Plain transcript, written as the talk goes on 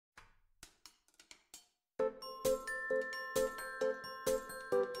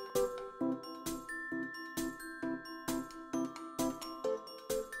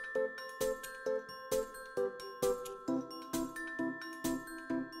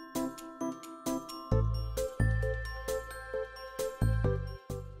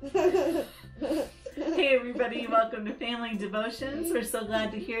Hey everybody, welcome to Family Devotions. We're so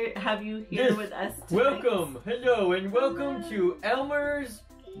glad to have you here with us tonight. Welcome, hello, and welcome to Elmer's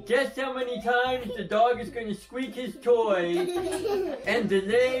Guess How Many Times the Dog is going to Squeak His Toy and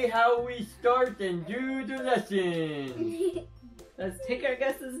delay how we start and do the lesson. Let's take our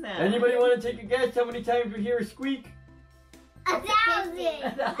guesses now. Anybody want to take a guess how many times we hear a squeak?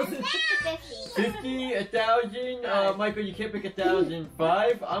 1,000. 50, 1,000. Michael, you can't pick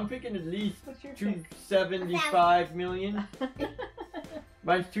 1,005. I'm picking at least 275 million.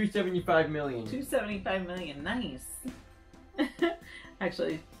 Mine's 275 million. 275 million, nice.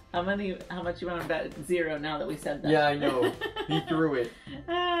 Actually, how much you want to bet? 0 now that we said that. Yeah, I know. He threw it.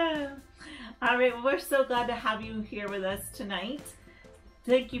 All right, well, we're so glad to have you here with us tonight.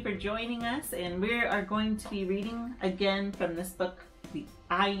 Thank you for joining us, and we are going to be reading again from this book.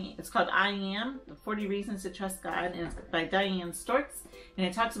 It's called I Am, the 40 Reasons to Trust God, and it's by Diane Stortz, and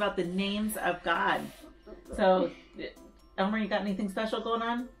it talks about the names of God. So, Elmer, you got anything special going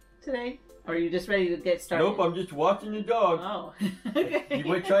on today? Or are you just ready to get started? Nope, I'm just watching the dog. Oh, okay. He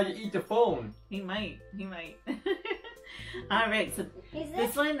might try to eat the phone. He might. All right, so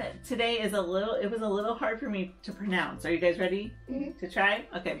this one today is it was a little hard for me to pronounce. Are you guys ready to try?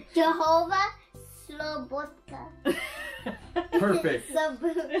 Okay. Jehovah Slobotka. Perfect. Sounds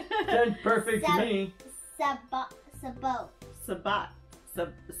perfect to me. Sabaoth. Sabaoth.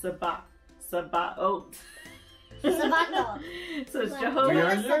 Sabato. So it's Jehovah. We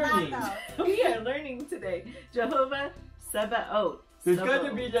are learning. We are learning today. Jehovah Sabaoth. There's got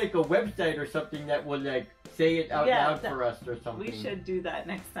to be like a website or something that will like say it out loud for us or something. We should do that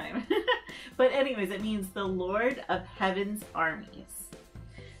next time. But anyways, it means the Lord of Heaven's armies.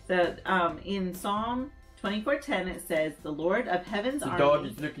 So in Psalm 24:10 it says, the Lord of Heaven's armies. The dog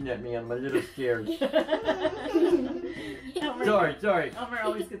is looking at me. I'm a little scared. Sorry. Elmer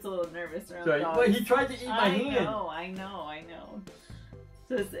always gets a little nervous around dogs. Well, he tried to eat my hand. I know.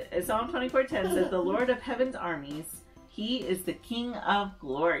 So Psalm 24:10 says, the Lord of Heaven's armies, He is the King of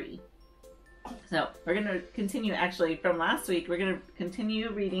glory. So we're going to continue, actually, from last week, we're going to continue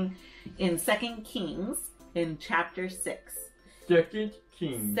reading in 2 Kings in chapter 6. 2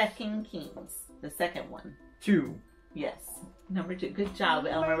 Kings. 2 Kings, the second one. 2. Yes. Number 2. Good job,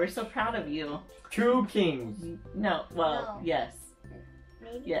 Elmer. We're so proud of you. 2 kings. No, well, No. yes.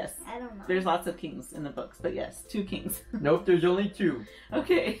 Maybe? Yes. I don't know. There's lots of kings in the books, but yes, 2 kings. Nope, there's only 2.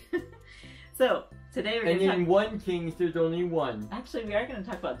 Okay. So, today we're going to talk... And in 1 king, there's only 1. Actually, we are going to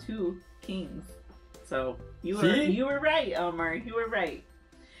talk about 2 kings. So, you were right, Elmer. You were right.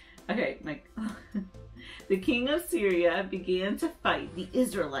 Okay, Mike. The king of Syria began to fight the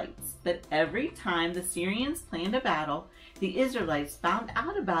Israelites, but every time the Syrians planned a battle, the Israelites found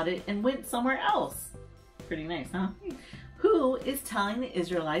out about it and went somewhere else. Pretty nice, huh? Who is telling the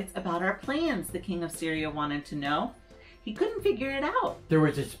Israelites about our plans? The king of Syria wanted to know. He couldn't figure it out. There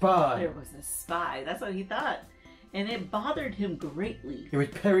was a spy. There was a spy. That's what he thought. And it bothered him greatly. It was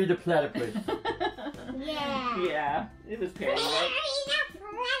Perry the Platypus. Yeah, it was Perry, right?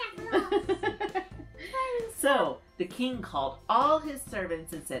 So, the king called all his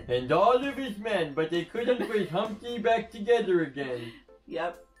servants and said, and all of his men, but they couldn't put Humpty back together again.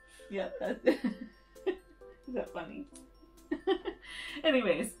 Yep. Is that funny?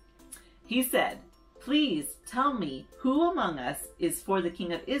 Anyways, he said, please tell me who among us is for the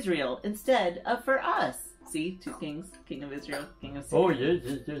king of Israel instead of for us. See, 2 kings, king of Israel, king of Syria. Oh, yes.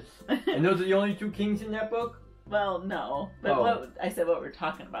 And those are the only 2 kings in that book? Well, no. But I said what we're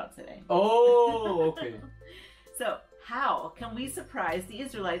talking about today. Oh, okay. So, how can we surprise the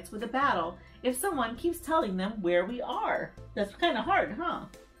Israelites with a battle if someone keeps telling them where we are? That's kind of hard, huh?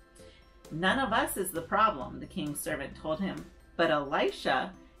 None of us is the problem, the king's servant told him. But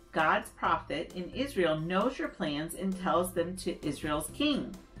Elisha, God's prophet in Israel, knows your plans and tells them to Israel's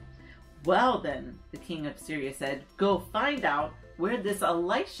king. Well then, the king of Syria said, go find out where this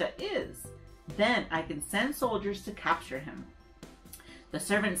Elisha is. Then I can send soldiers to capture him. The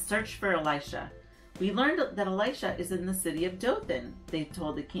servants searched for Elisha. We learned that Elisha is in the city of Dothan, they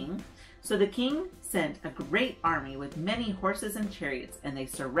told the king. So the king sent a great army with many horses and chariots, and they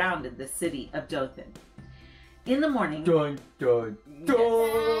surrounded the city of Dothan. In the morning... Dun, dun, dun.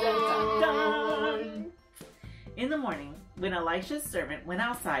 Dun, dun. In the morning, when Elisha's servant went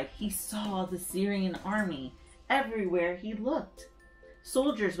outside, he saw the Syrian army everywhere he looked.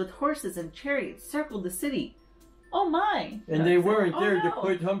 Soldiers with horses and chariots circled the city. Oh my! And they weren't there to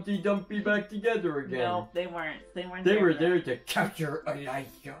put Humpty Dumpty back together again. No, they weren't. They were there to capture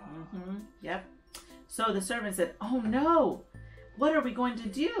Elisha. Yep. So the servant said, oh no! What are we going to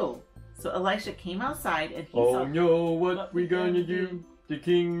do? So Elisha came outside and he saw... Oh no, what we gonna do? The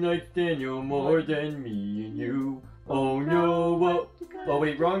king likes Daniel more than me and you. Oh no, what? Oh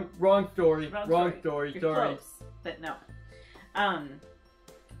wait, wrong story. Wrong story. You're Sorry. close, but no.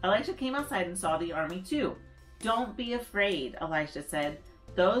 Elisha came outside and saw the army too. Don't be afraid, Elisha said.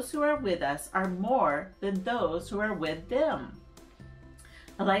 Those who are with us are more than those who are with them.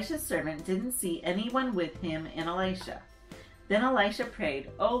 Elisha's servant didn't see anyone with him and Elisha. Then Elisha prayed,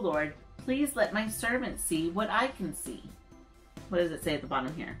 "Oh Lord, please let my servant see what I can see." What does it say at the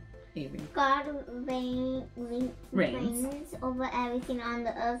bottom here? Avery. God reigns over everything on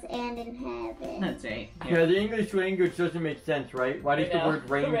the earth and in heaven. That's right. Yeah, the English language doesn't make sense, right? Why does the I know. word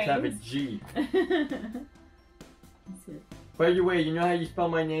reigns have a Reigns. G? That's it. By the way, you know how you spell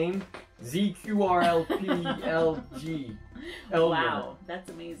my name? ZQRLPLG. Elmer. Wow, that's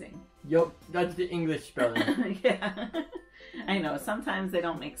amazing. Yup, that's the English spelling. Yeah. I know, sometimes they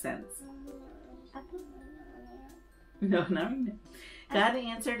don't make sense. No, not right. God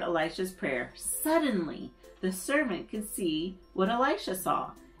answered Elisha's prayer. Suddenly, the servant could see what Elisha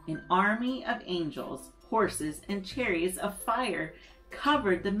saw. An army of angels, horses, and chariots of fire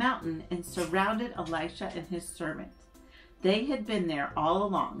covered the mountain and surrounded Elisha and his servant. They had been there all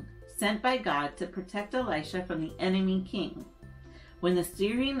along, sent by God to protect Elisha from the enemy king. When the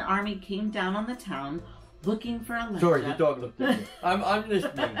Syrian army came down on the town, looking for Elisha... Sorry, the dog looked at me. I'm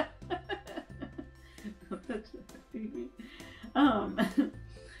listening.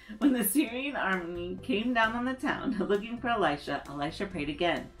 When the Syrian army came down on the town looking for Elisha, Elisha prayed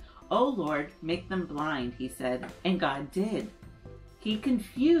again. "Oh Lord, make them blind," he said, and God did. He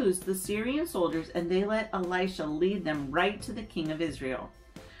confused the Syrian soldiers and they let Elisha lead them right to the king of Israel.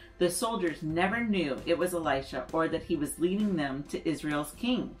 The soldiers never knew it was Elisha or that he was leading them to Israel's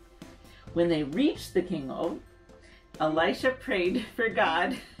king. When they reached the king, Elisha prayed for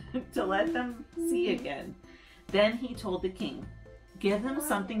God to let them see again. Then he told the king, "Give them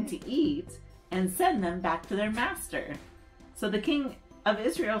something to eat and send them back to their master." So the king of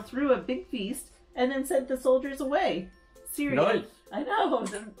Israel threw a big feast and then sent the soldiers away. Syria. Nice. I know,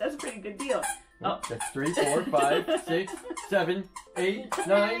 that's a pretty good deal. Oh. That's 3, 4, 5, 6, 7, 8,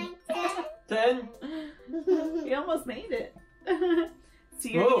 9, 10. He almost made it.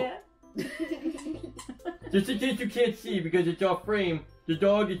 Syria. Whoa. Just in case you can't see because it's off frame, the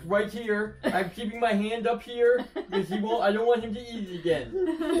dog is right here. I'm keeping my hand up here because I don't want him to eat it again.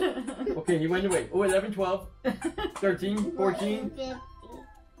 Okay, he went away. Oh, 11, 12, 13, 14.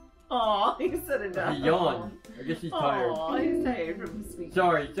 Aw, he said it down. He yawned. I guess he's tired. Aw, he's tired from speaking.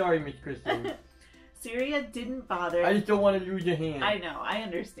 Sorry, Miss Kristen. Syria didn't bother. I just don't want to lose a hand. I know, I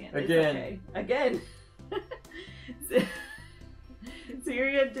understand. Again. It's okay. Again.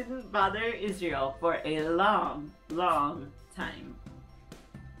 Syria didn't bother Israel for a long, long time.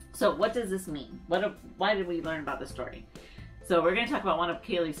 So what does this mean? Why did we learn about this story? So we're going to talk about one of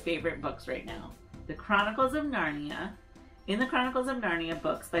Kaylee's favorite books right now. The Chronicles of Narnia. In the Chronicles of Narnia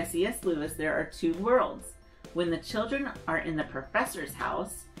books by C.S. Lewis, there are two worlds. When the children are in the professor's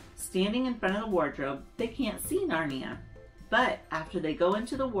house, standing in front of the wardrobe, they can't see Narnia. But after they go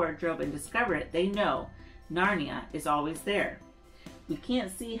into the wardrobe and discover it, they know Narnia is always there. We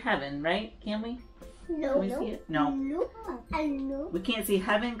can't see heaven, right? Can we? No. Can we see it? No. We can't see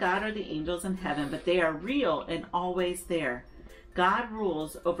heaven, God, or the angels in heaven, but they are real and always there. God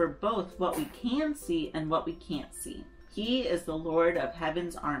rules over both what we can see and what we can't see. He is the Lord of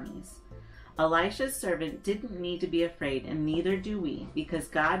heaven's armies. Elisha's servant didn't need to be afraid, and neither do we, because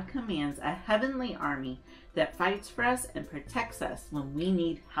God commands a heavenly army that fights for us and protects us when we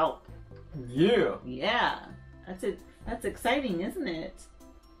need help. Yeah. Yeah, that's it. That's exciting, isn't it?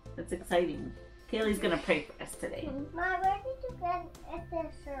 That's exciting. Kaylee's gonna pray for us today. Mom, where did you get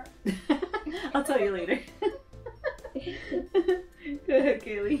this shirt? I'll tell you later. Go ahead,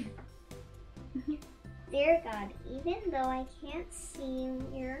 Kaylee. Dear God, even though I can't see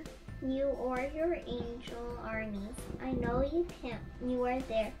you or your angel armies, I know you are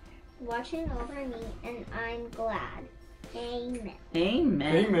there watching over me, and I'm glad. Amen.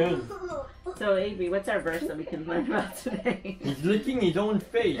 Amen. Amen. So, Avery, what's our verse that we can learn about today? He's licking his own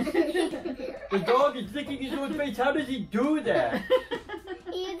face. The dog is licking his own face. How does he do that?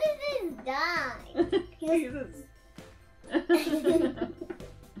 He uses his dye.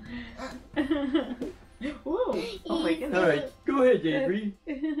 Whoa. Oh my goodness. Alright, go ahead, Avery.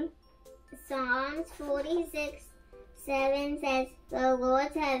 Psalms 46:7 says, "The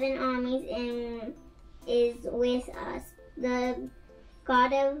Lord's heaven armies is with us. The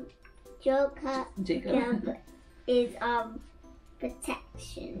God of Jacob is our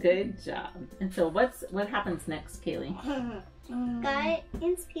protection." Good job. And so what happens next, Kaylee?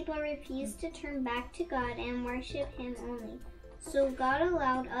 God's people refuse to turn back to God and worship Him only. So God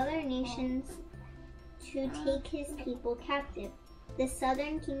allowed other nations to take his people captive. The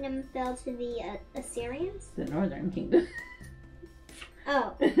southern kingdom fell to the Assyrians. The northern kingdom.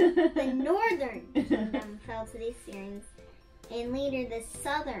 Oh, the northern kingdom fell to the Assyrians, and later the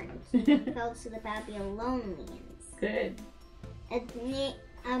southern kingdom fell to the Babylonians. Good. A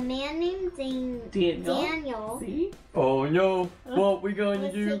man named Daniel See? Oh no, what we gonna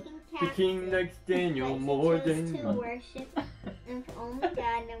was do? taken The captive, king likes Daniel but more he chose than to mine. worship and only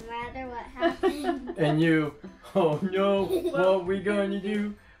God, no matter what happened. And you, oh no, what we gonna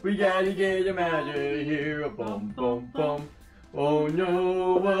do? We gotta get him out of here. Boom, boom, boom. Oh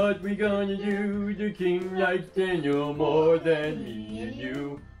no, what we gonna do? The king likes Daniel more than me and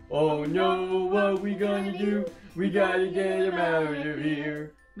you. Oh no, what we gonna do? We gotta get him out of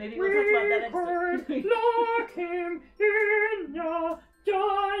here. Maybe we'll talk about that next week. lock him in a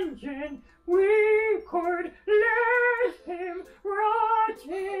dungeon. We could let him rot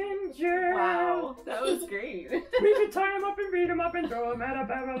in jail. Wow, that was great. We could tie him up and beat him up and throw him out of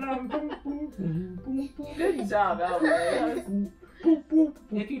Babylon. Boom, boom, boom, boom, boom. Good job, Elmer. That was- Boom, boom,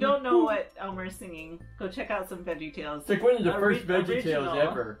 boom, If you don't know what Elmer's singing, go check out some Veggie Tales. It's like one of the first Original. VeggieTales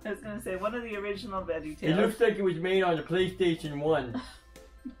ever. I was gonna say one of the original Veggie It Tales. looks like it was made on the PlayStation 1.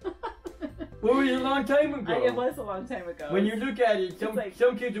 Well, it was a long time ago. It was a long time ago. When you look at it, some like-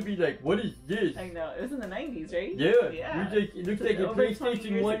 some kids will be like, "What is this?" I know it was in the 90s, right? Yeah, Yeah. it looks like a Over 20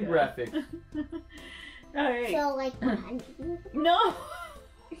 PlayStation years 1 ago. graphic. All right. So, like 100 years No. ago.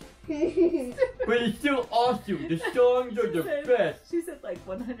 But it's still awesome. The songs are the best. She said like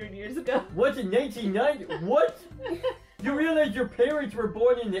 100 years ago. What's in 1990? What? You realize your parents were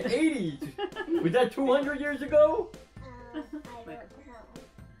born in the 80s? Was that 200 years ago? I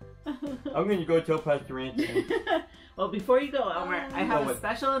don't know. I'm gonna go tell Pastor Anthony. Well, before you go, Elmer, I have Oh, a what?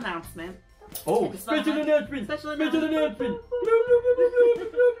 special announcement. Oh, Just special wanna- announcement! Special Special announcement. announcement!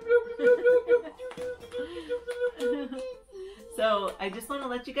 So I just want to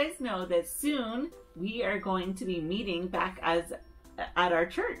let you guys know that soon we are going to be meeting back at our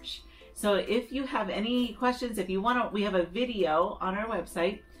church. So if you have any questions, if you want to, we have a video on our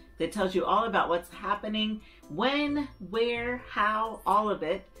website that tells you all about what's happening, when, where, how, all of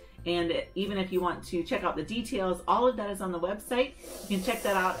it. And even if you want to check out the details, all of that is on the website. You can check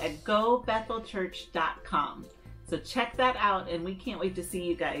that out at gobethelchurch.com. So check that out, and we can't wait to see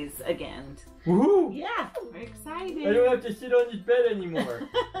you guys again. Woohoo! Yeah, we're excited. I don't have to sit on this bed anymore.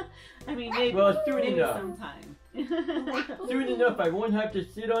 I mean, maybe, Well, soon maybe enough. sometime. Soon enough, I won't have to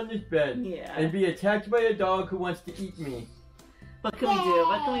sit on this bed Yeah. and be attacked by a dog who wants to eat me. What can we do?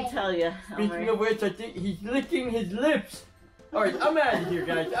 What can we tell you, Speaking Elmer? of which, I think he's licking his lips. Alright, I'm out of here,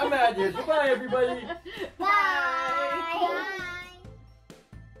 guys. I'm out of here. Goodbye, everybody. Bye.